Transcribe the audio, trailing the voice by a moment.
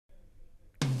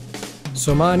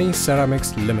Somany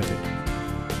Ceramics Limited.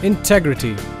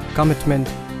 Integrity, commitment,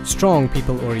 strong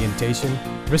people orientation,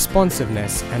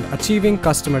 responsiveness and achieving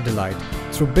customer delight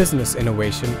through business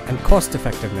innovation and cost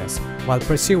effectiveness while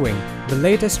pursuing the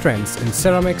latest trends in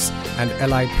ceramics and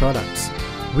allied products.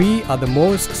 We are the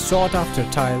most sought after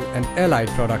tile and allied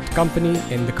product company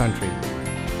in the country.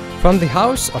 From the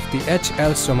house of the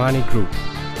H.L. Somany Group,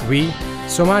 we,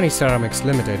 Somany Ceramics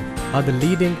Limited, are the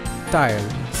leading tile,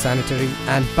 sanitary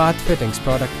and bath fittings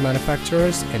product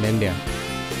manufacturers in India.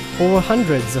 Over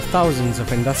hundreds of thousands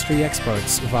of industry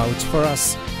experts vouch for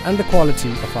us and the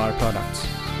quality of our products.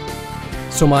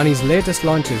 Somany's latest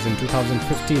launches in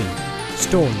 2015,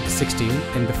 Stone 16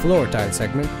 in the floor tile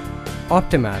segment,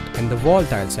 Optimat in the wall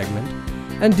tile segment,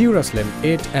 and Duraslim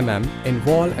 8mm in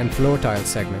wall and floor tile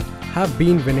segment have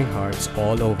been winning hearts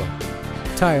all over.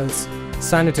 Tiles,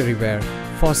 sanitary ware,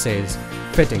 faucets,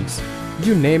 fittings,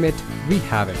 you name it, we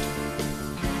have it.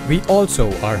 We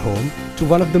also are home to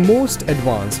one of the most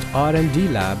advanced R&D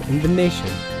lab in the nation,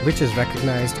 which is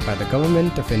recognized by the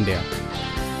Government of India.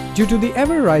 Due to the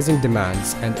ever-rising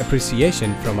demands and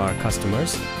appreciation from our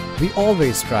customers, we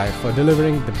always strive for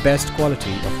delivering the best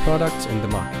quality of products in the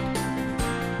market.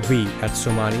 We at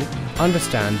Somany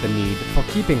understand the need for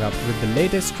keeping up with the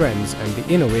latest trends and the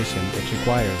innovation it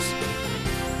requires.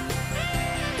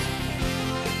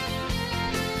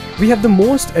 We have the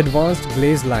most advanced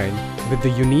glaze line with the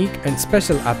unique and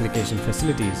special application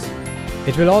facilities.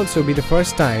 It will also be the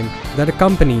first time that a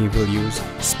company will use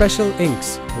special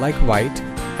inks like white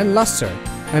and luster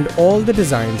and all the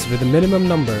designs with a minimum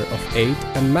number of 8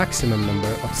 and maximum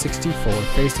number of 64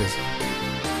 faces.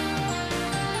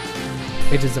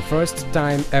 It is the first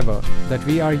time ever that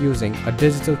we are using a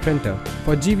digital printer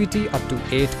for GVT up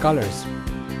to 8 colors.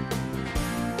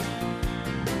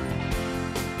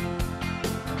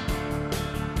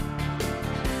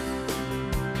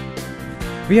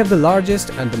 We have the largest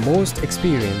and the most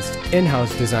experienced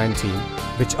in-house design team,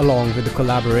 which along with the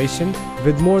collaboration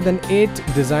with more than 8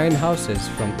 design houses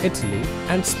from Italy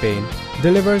and Spain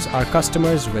delivers our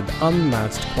customers with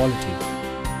unmatched quality.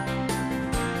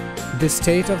 This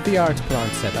state-of-the-art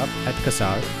plant setup at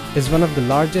Kassar is one of the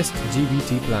largest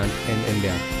GVT plant in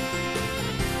India.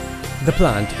 The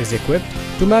plant is equipped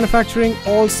to manufacturing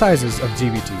all sizes of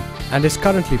GVT and is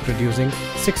currently producing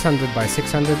 600 by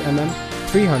 600 mm,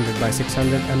 300 by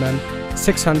 600 mm,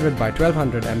 600 by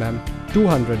 1200 mm,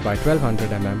 200 by 1200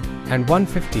 mm and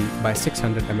 150 by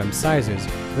 600 mm sizes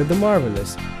with the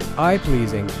marvelous,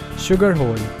 eye-pleasing, sugar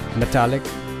hone, metallic,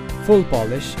 full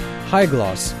polish, high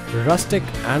gloss, rustic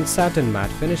and satin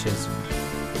matte finishes.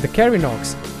 The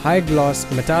Carinox high gloss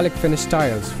metallic finish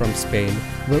tiles from Spain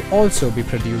will also be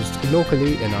produced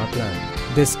locally in our plant.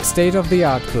 This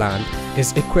state-of-the-art plant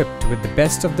is equipped with the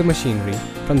best of the machinery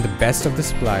from the best of the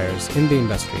suppliers in the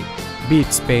industry, be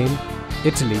it Spain,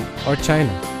 Italy or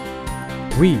China.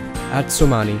 We at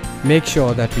Somany make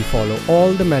sure that we follow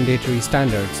all the mandatory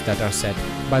standards that are set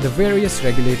by the various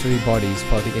regulatory bodies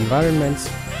for the environments,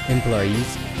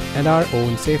 employees and our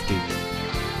own safety.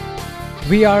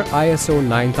 We are ISO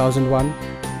 9001,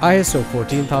 ISO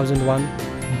 14001,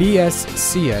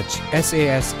 BSCH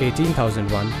SAS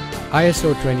 18001,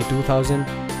 ISO 22000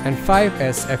 and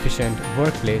 5S Efficient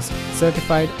Workplace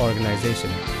Certified Organization.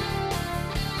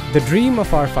 The dream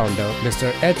of our founder,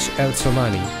 Mr. H.L.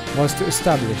 Somany, was to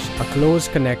establish a close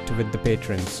connect with the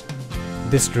patrons.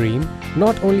 This dream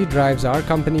not only drives our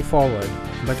company forward,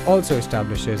 but also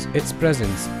establishes its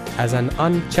presence as an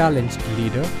unchallenged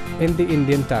leader in the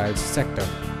Indian tiles sector.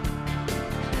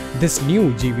 This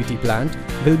new GVT plant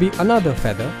will be another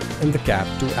feather in the cap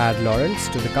to add laurels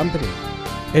to the company.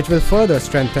 It will further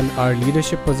strengthen our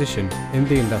leadership position in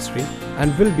the industry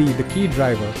and will be the key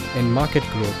driver in market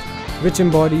growth, which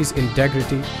embodies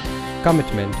integrity,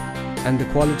 commitment, and the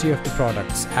quality of the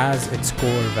products as its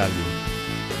core value.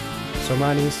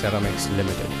 Somany Ceramics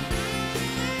Limited.